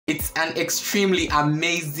It's an extremely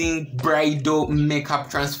amazing bridal makeup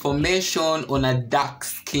transformation on a dark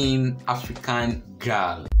skinned African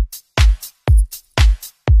girl.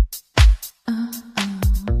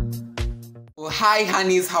 Hi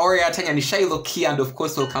honeys, how are you? Tanya, Nishailoc here, and of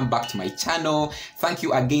course welcome back to my channel. Thank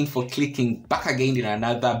you again for clicking back again in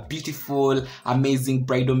another beautiful, amazing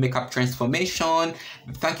bridal makeup transformation.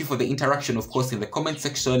 Thank you for the interaction, of course, in the comment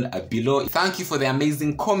section below. Thank you for the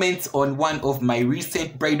amazing comments on one of my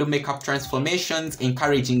recent bridal makeup transformations,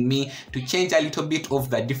 encouraging me to change a little bit of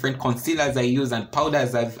the different concealers I use and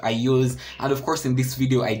powders I use. And of course in this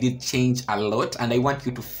video I did change a lot, and I want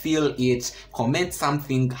you to feel it. Comment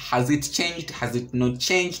something. Has it changed? Has it not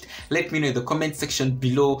changed? Let me know in the comment section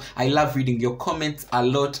below. I love reading your comments a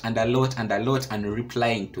lot and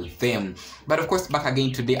replying to them. But of course, back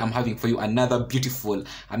again today, I'm having for you another beautiful,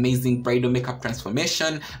 amazing bridal makeup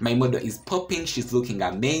transformation. My model is popping. She's looking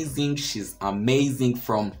amazing. She's amazing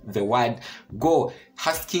from the word go.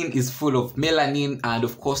 Her skin is full of melanin, and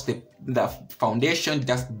of course the foundation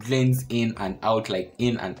just blends in and out, like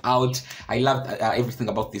in and out. I love everything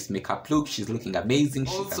about this makeup look. She's looking amazing.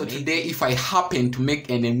 Also today, if I happen to make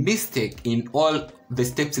any mistake in all the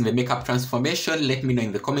steps in the makeup transformation, let me know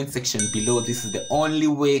in the comment section below. This is the only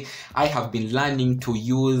way I have been learning to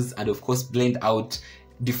use and of course blend out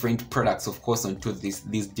different products, of course, onto these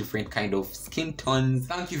different kind of skin tones.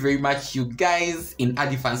 Thank you very much, you guys, in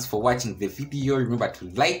advance for watching the video. Remember to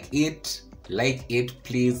like it,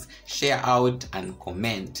 please share out and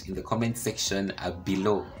comment in the comment section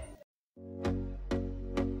below.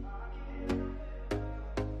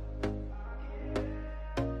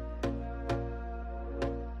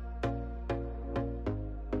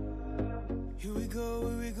 Here we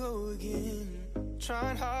go again.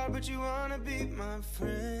 Trying hard, but you wanna be my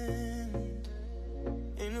friend.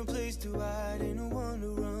 Ain't no place to hide, ain't no one to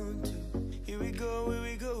run to. Here we go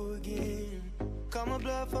again. Call my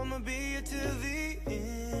bluff, I'ma be here till the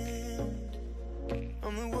end.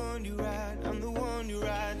 I'm the one you ride, I'm the one you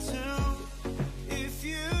ride to. If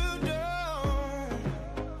you don't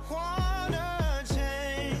wanna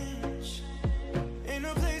change, ain't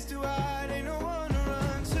no place to hide, ain't no one to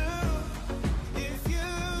run to. If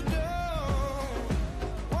you don't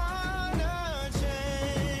wanna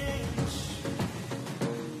change,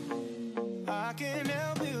 I can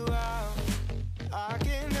help you out, I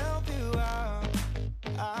can help you out,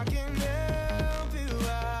 I can help you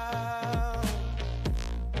out,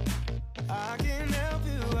 I can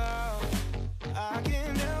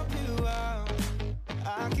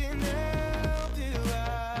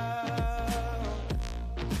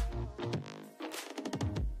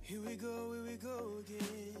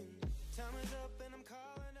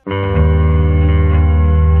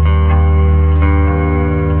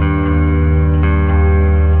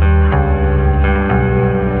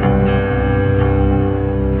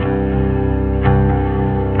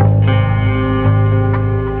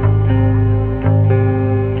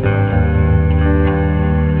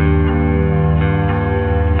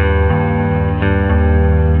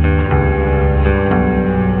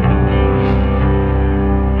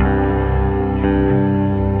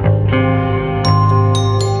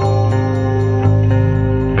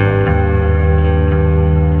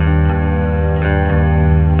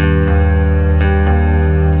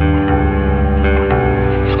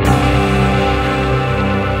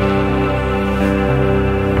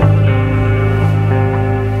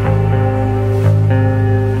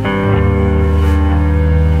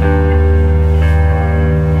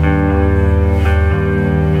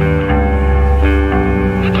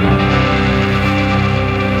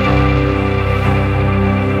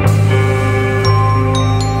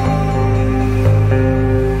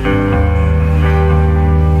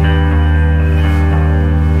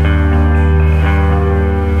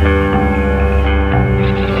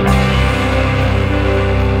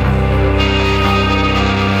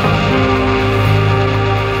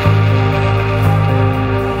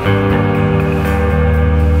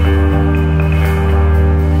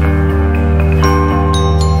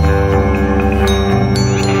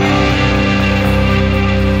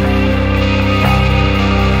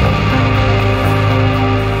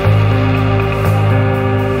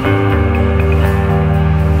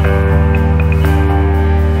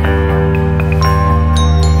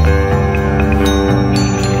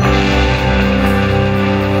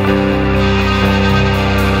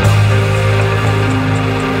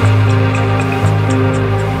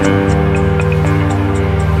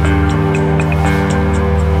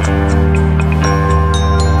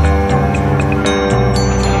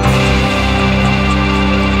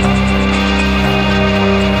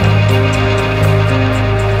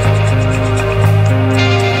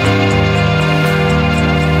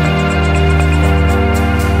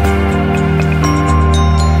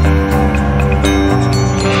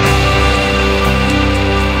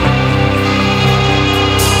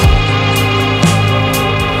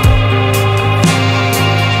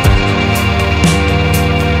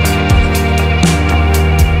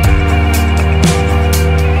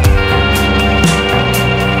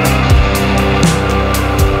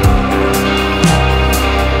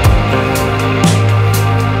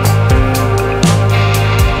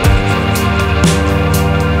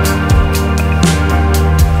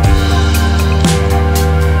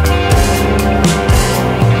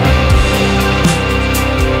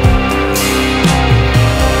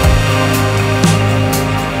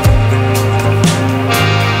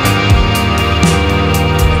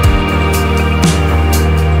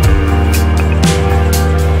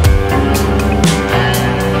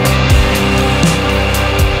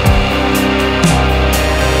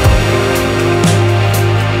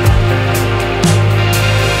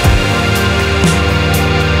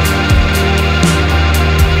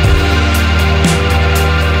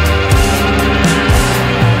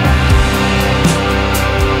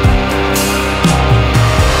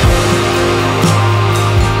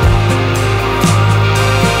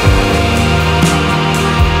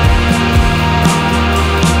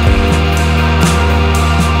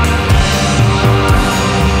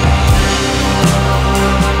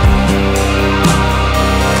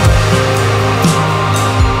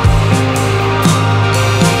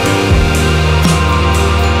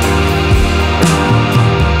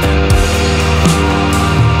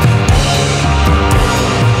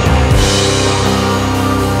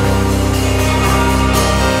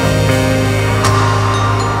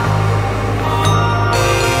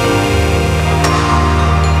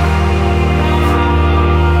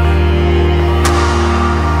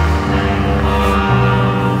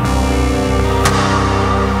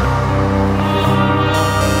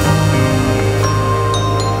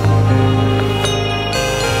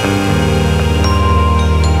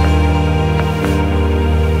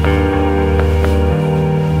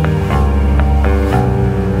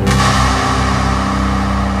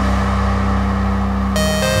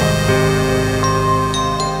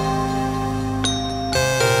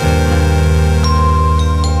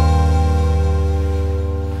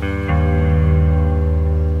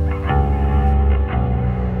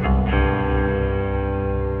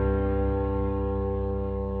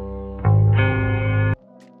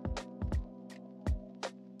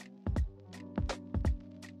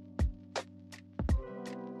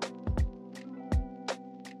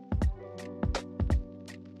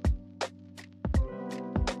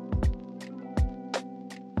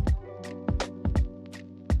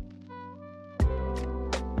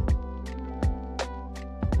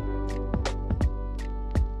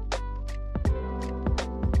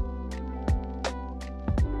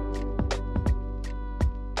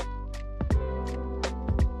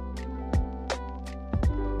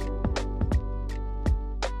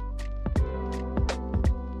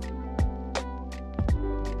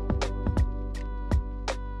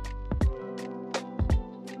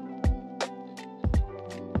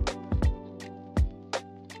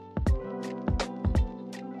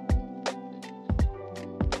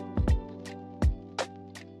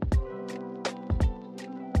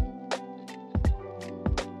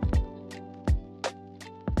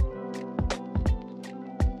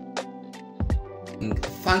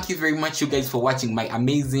Thank you very much, you guys, for watching my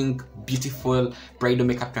amazing, beautiful bridal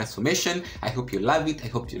makeup transformation. I hope you love it. I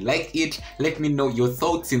hope you like it. Let me know your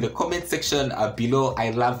thoughts in the comment section below.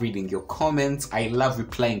 I love reading your comments. I love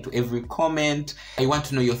replying to every comment. I want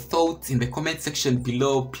to know your thoughts in the comment section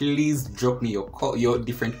below. Please drop me your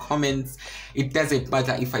different comments. It doesn't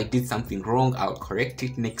matter if I did something wrong, I'll correct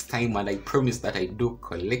it next time, and I promise that I do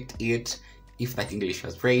correct it. If that English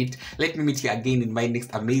was right. Let me meet you again in my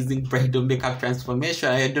next amazing bridal makeup transformation.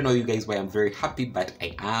 I don't know you guys why I'm very happy, but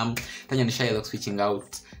I am. Tanya Nishailoc switching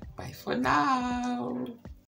out. Bye for now.